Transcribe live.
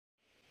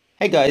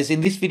Hey guys, in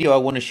this video I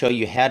want to show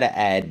you how to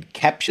add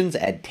captions,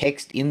 add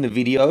text in the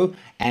video,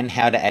 and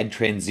how to add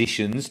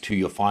transitions to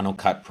your Final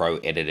Cut Pro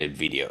edited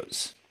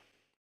videos.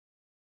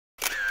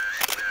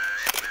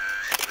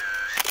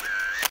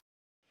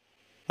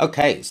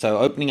 Okay, so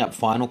opening up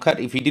Final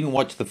Cut. If you didn't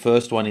watch the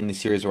first one in the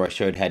series where I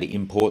showed how to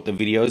import the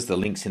videos, the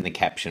link's in the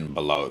caption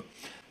below.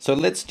 So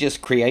let's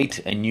just create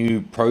a new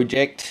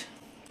project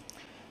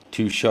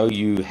to show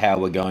you how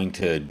we're going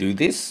to do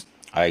this.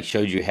 I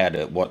showed you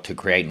what to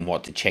create and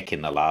what to check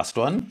in the last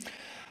one.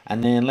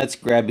 And then let's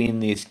grab in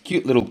this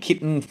cute little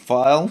kitten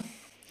file.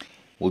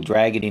 We'll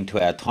drag it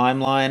into our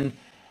timeline.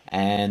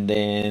 And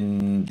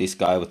then this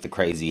guy with the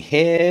crazy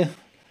hair.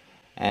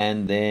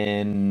 And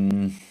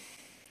then,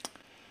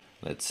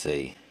 let's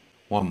see,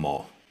 one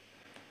more.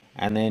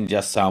 And then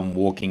just some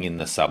walking in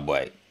the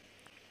subway.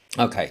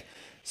 Okay.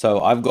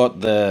 So I've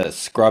got the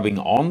scrubbing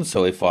on,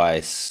 so if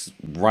I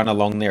run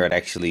along there, it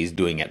actually is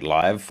doing it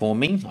live for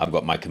me. I've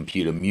got my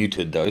computer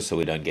muted though, so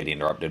we don't get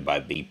interrupted by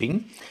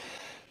beeping.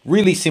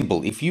 Really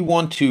simple. If you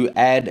want to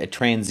add a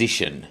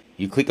transition,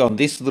 you click on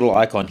this little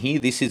icon here.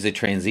 This is the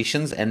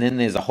transitions, and then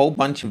there's a whole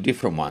bunch of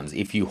different ones.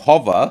 If you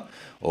hover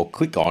or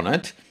click on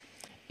it,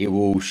 it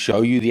will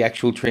show you the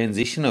actual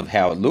transition of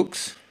how it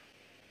looks.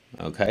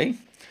 Okay.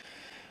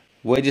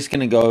 We're just going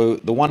to go,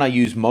 the one I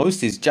use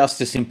most is just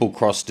a simple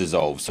cross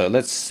dissolve. So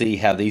let's see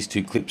how these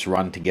two clips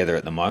run together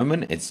at the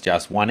moment. It's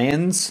just one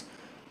ends,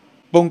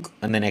 boonk,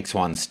 and the next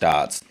one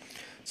starts.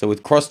 So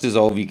with cross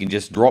dissolve, you can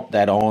just drop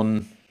that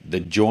on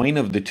the join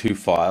of the two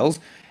files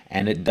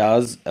and it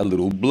does a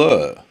little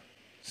blur.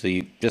 So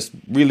you just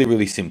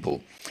really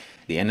simple.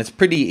 And it's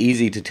pretty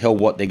easy to tell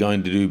what they're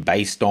going to do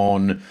based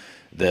on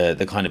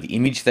the kind of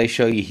image they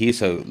show you here.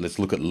 So let's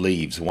look at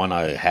leaves, one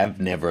I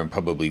have never and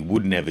probably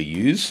would never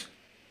use.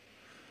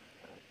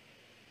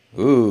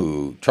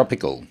 Ooh,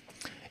 tropical.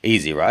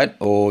 Easy, right?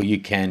 Or you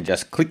can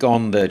just click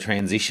on the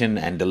transition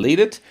and delete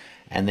it.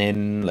 And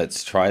then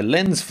let's try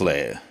lens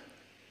flare.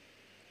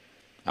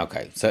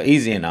 Okay, so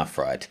easy enough,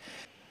 right?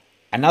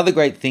 Another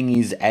great thing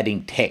is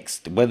adding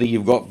text. Whether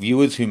you've got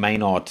viewers who may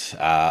not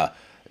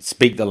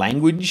speak the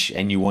language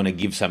and you want to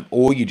give some,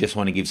 or you just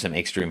want to give some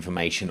extra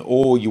information,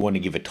 or you want to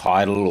give a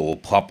title or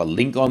pop a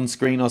link on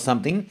screen or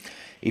something.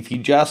 If you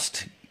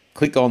just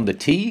click on the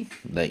T,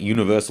 the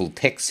universal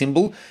text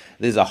symbol,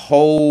 there's a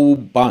whole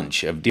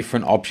bunch of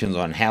different options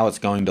on how it's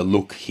going to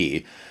look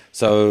here.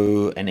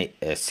 So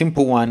a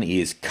simple one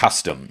is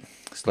custom.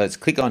 So let's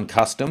click on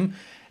custom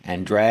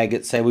and drag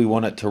it. Say we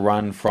want it to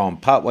run from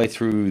partway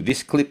through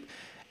this clip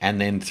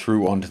and then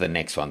through onto the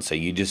next one. So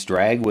you just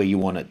drag where you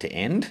want it to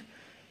end,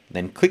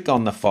 then click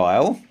on the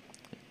file.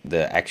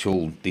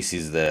 This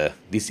is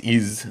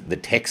the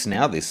text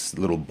now, this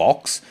little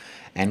box,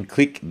 and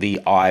click the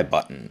I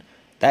button.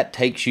 That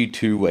takes you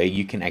to where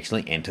you can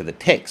actually enter the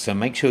text. So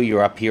make sure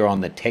you're up here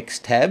on the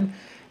text tab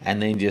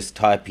and then just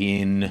type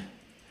in,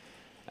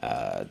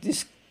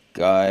 this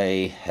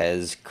guy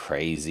has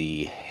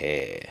crazy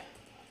hair.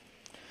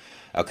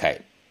 Okay.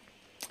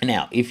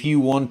 Now, if you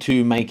want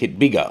to make it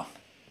bigger,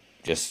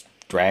 just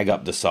drag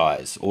up the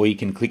size, or you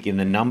can click in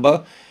the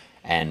number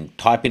and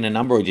type in a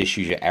number, or just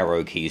use your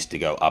arrow keys to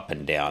go up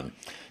and down.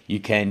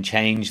 You can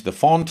change the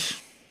font,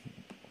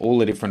 all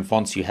the different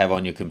fonts you have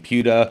on your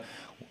computer.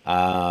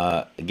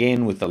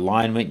 Again, with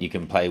alignment, you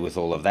can play with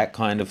all of that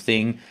kind of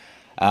thing.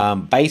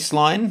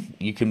 Baseline,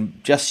 you can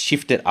just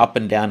shift it up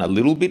and down a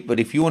little bit, but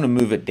if you want to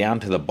move it down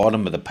to the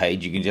bottom of the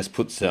page, you can just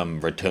put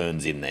some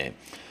returns in there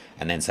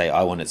and then say,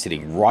 I want it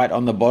sitting right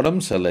on the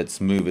bottom. So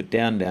let's move it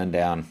down, and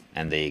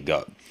there you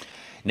go.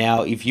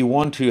 Now, if you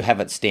want to have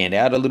it stand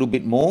out a little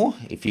bit more,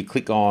 if you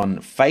click on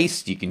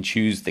face, you can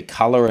choose the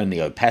color and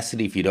the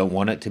opacity. If you don't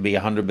want it to be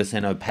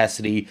 100%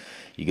 opacity,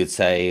 you could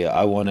say,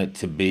 I want it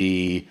to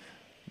be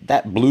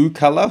that blue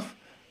color,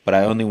 but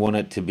I only want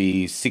it to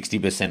be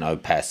 60%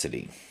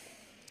 opacity.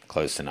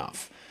 Close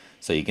enough.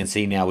 So you can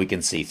see now we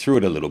can see through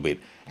it a little bit.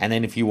 And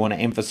then if you want to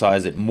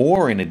emphasize it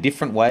more in a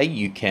different way,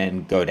 you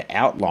can go to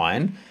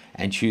outline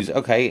and choose,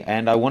 okay,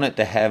 and I want it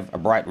to have a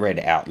bright red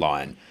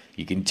outline.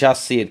 You can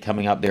just see it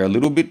coming up there a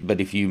little bit,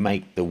 but if you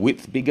make the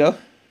width bigger,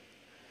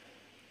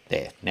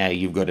 there. Now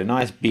you've got a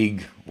nice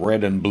big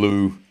red and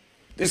blue,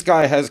 this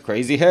guy has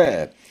crazy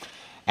hair.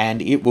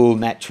 And it will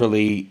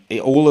naturally,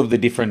 all of the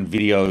different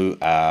video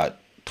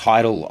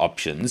title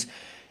options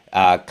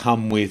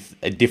come with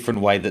a different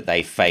way that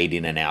they fade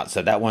in and out.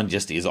 So that one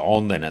just is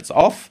on, then it's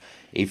off.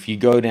 If you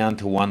go down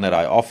to one that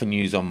I often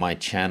use on my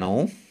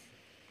channel,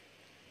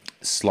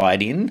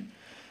 slide in.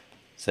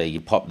 So you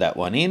pop that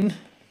one in.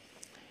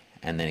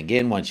 And then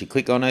again, once you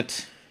click on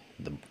it,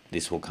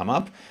 this will come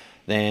up.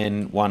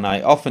 Then one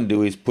I often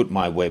do is put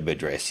my web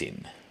address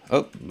in.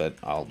 Oh, but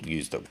I'll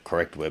use the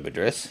correct web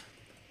address.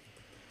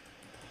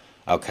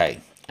 Okay,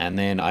 and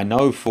then I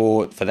know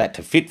for that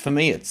to fit for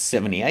me, it's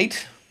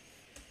 78.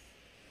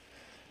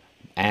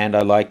 And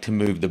I like to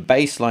move the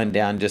baseline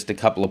down just a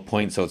couple of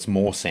points so it's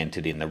more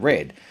centered in the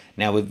red.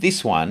 Now with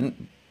this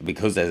one,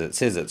 because as it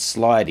says it's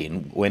slide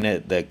in, when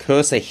the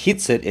cursor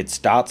hits it, it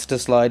starts to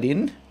slide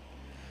in.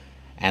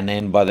 and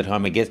then by the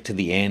time it gets to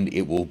the end,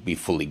 it will be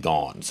fully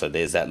gone. So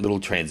there's that little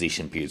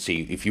transition period. So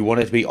if you want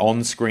it to be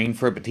on screen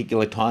for a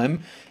particular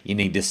time, you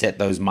need to set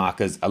those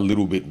markers a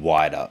little bit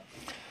wider.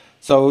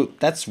 So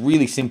that's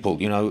really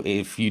simple. You know,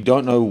 if you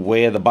don't know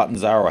where the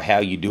buttons are or how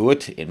you do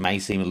it, it may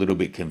seem a little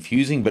bit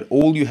confusing, but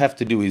all you have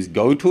to do is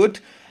go to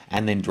it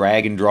and then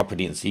drag and drop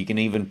it in. So you can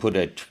even put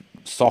a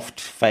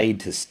soft fade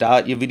to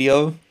start your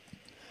video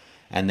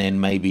and then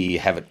maybe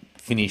have it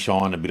finish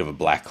on a bit of a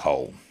black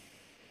hole.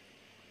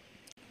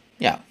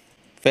 Yeah,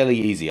 fairly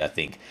easy, I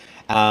think.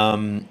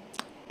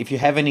 If you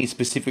have any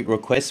specific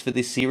requests for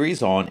this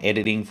series on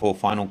editing for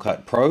Final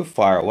Cut Pro,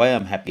 fire away.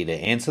 I'm happy to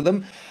answer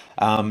them.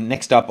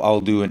 Next up, I'll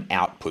do an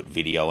output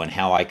video on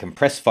how I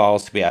compress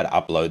files to be able to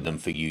upload them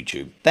for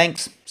YouTube.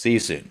 Thanks. See you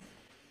soon.